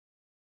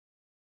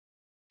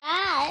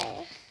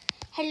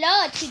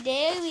Hello,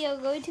 today we are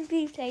going to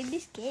be playing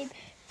this game.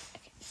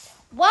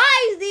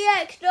 Why is the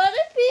X not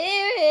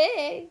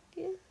appearing?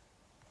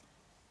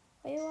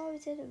 Why are you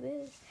always in a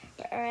mood?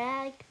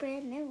 I like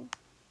brand new.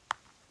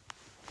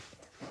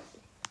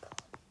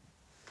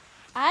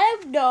 I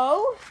don't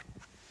know.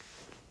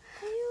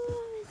 Why are you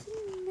always in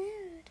the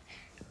mood?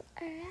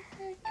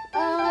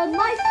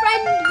 My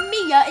friend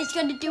Mia is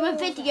going to do a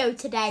video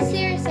today.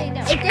 Seriously,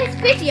 no. If this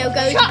video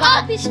goes Shut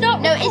up, it's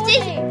not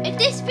recording. If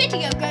this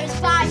video goes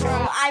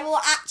viral, I will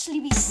actually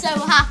be so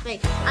happy.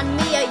 And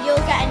Mia, you'll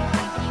get an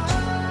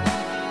YouTube.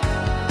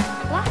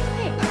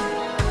 Laughing.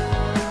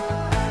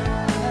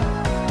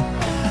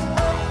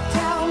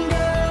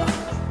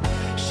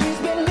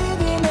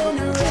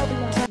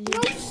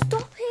 No,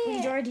 stop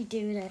it. We're already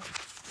doing it.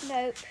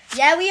 Nope.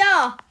 Yeah, we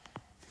are.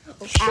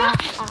 Shut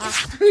up. Stop. I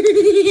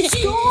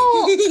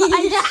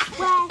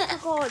swear to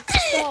God,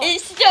 stop.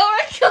 It's still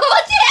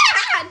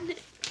recording.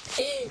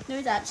 No,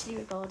 it's actually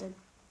recording.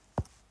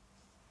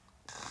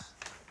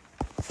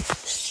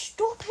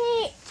 Stop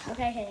it.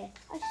 Okay, here.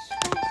 I swear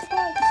to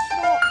God,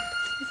 stop.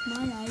 It's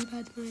my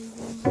iPad.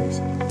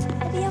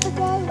 Let me have a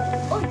go.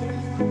 Oh,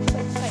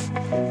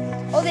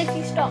 wait. Oh, if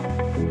you stop.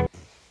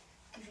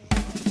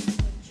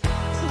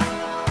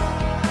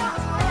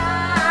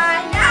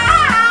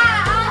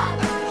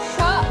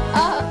 Shut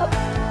up.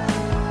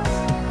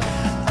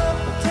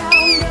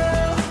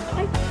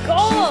 My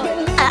God.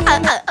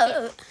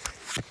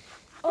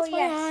 Oh,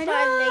 yes,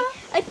 finally.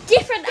 A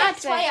different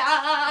That's why advert.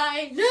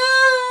 I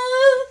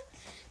love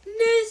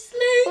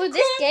Nestle. Oh,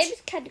 this game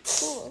is kind of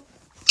cool.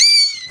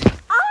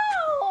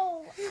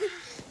 Ow!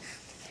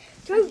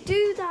 Don't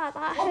do that.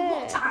 That One more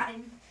hurt.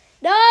 time.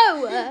 No!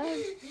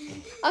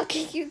 I'll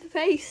kick you in the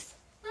face.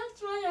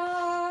 That's why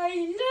I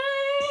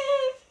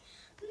love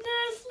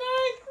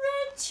Nestle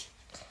Crunch.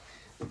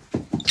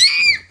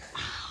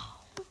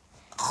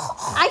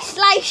 I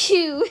slice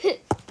you.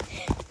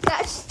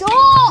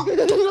 Stop!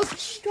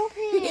 Stop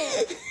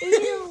it.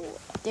 Ew.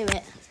 Do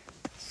it.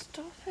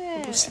 Stop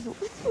it. I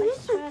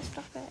swear,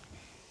 stop it.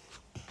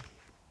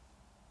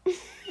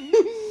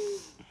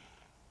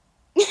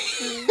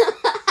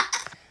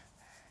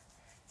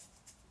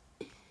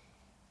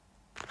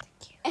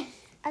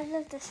 I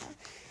love this one.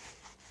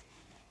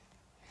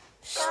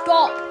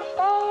 Stop.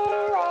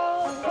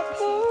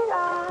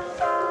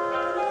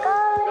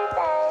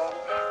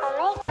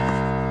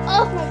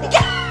 Oh my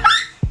God.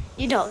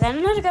 You don't get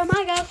another go.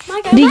 My go.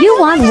 My go. Do you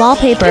want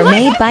wallpaper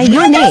made by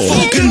your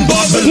name?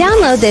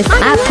 Download this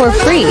app for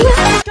free.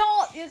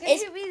 Stop. You're gonna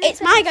hit me in the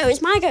It's my go.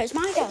 It's my go. It's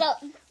my go.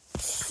 Stop.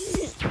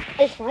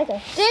 It's my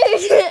go. Dude.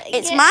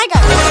 It's my go.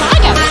 It's my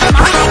go. It's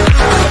my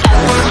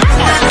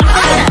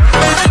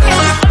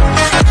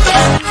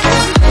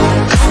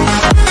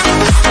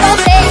Stop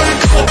it.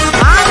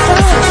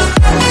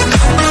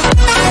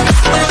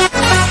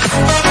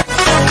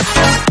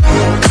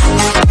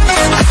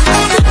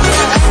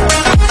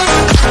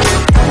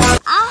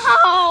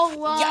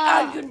 Ow!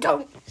 Yeah, you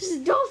don't.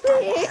 Stop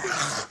it.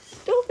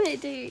 Stop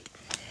it, dude.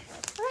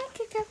 Like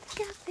a cup of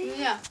coffee.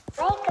 Yeah.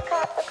 Make a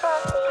cup of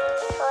coffee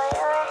for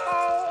your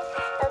head.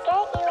 It'll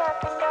get you up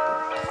and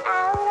going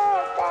out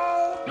of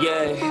bed.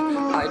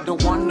 Yeah, I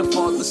don't wanna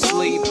fall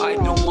asleep. I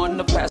don't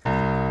wanna pass.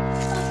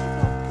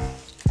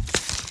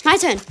 My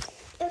turn.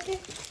 Okay.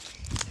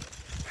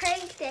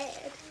 Prank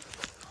Dad.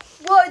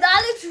 Whoa,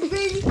 that looks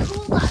really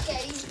cool, that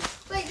game.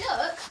 Wait,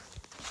 look.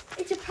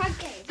 It's a prank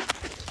game.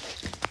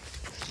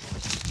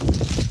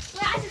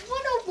 Wait, I just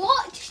want to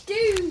watch,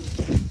 dude.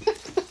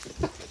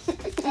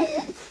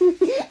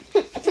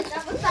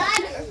 I'm a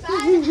fan.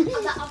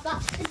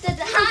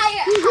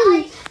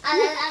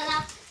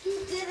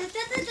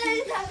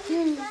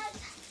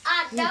 I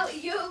know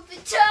you've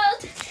been told.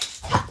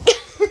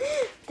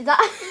 Is that?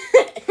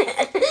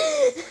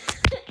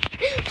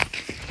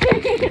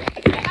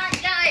 I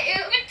know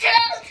you've been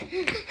told.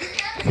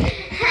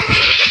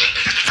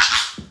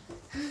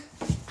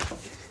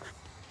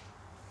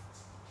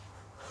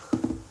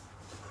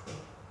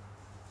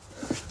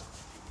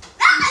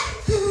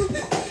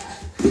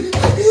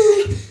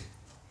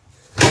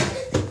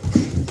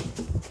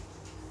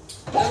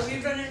 Don't be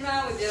running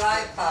around with your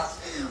iPad,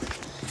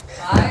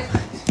 right?